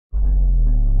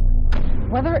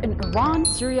Whether in Iran,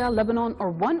 Syria, Lebanon, or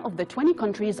one of the 20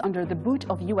 countries under the boot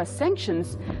of U.S.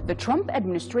 sanctions, the Trump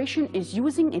administration is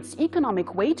using its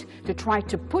economic weight to try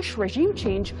to push regime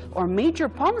change or major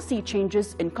policy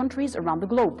changes in countries around the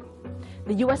globe.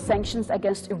 The U.S. sanctions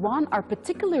against Iran are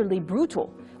particularly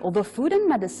brutal. Although food and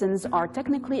medicines are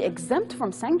technically exempt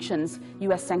from sanctions,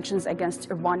 U.S. sanctions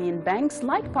against Iranian banks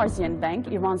like Parsian Bank,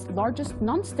 Iran's largest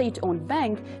non-state-owned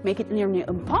bank, make it nearly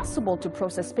impossible to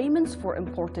process payments for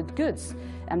imported goods.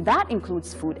 And that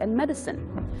includes food and medicine.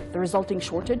 The resulting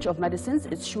shortage of medicines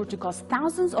is sure to cause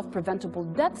thousands of preventable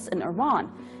deaths in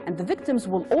Iran, and the victims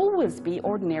will always be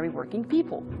ordinary working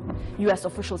people. U.S.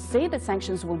 officials say that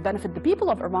sanctions will benefit the people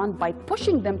of Iran by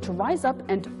pushing them to rise up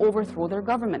and overthrow their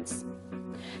governments.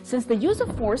 Since the use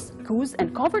of force, coups,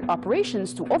 and covert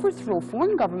operations to overthrow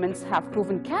foreign governments have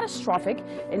proven catastrophic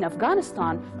in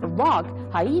Afghanistan, Iraq,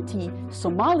 Haiti,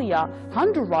 Somalia,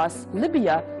 Honduras,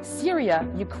 Libya, Syria,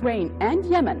 Ukraine, and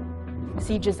Yemen,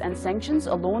 sieges and sanctions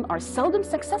alone are seldom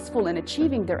successful in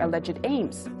achieving their alleged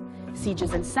aims.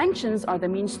 Sieges and sanctions are the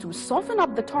means to soften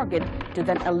up the target to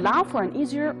then allow for an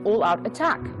easier all-out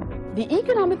attack. The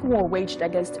economic war waged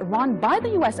against Iran by the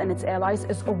U.S. and its allies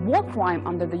is a war crime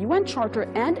under the UN Charter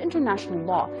and international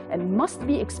law and must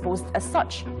be exposed as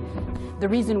such. The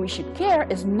reason we should care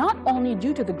is not only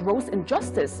due to the gross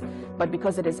injustice, but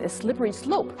because it is a slippery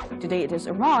slope. Today it is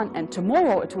Iran, and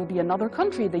tomorrow it will be another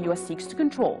country the U.S. seeks to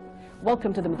control.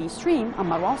 Welcome to the Midi Stream. I'm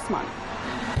Marwa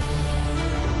Osman.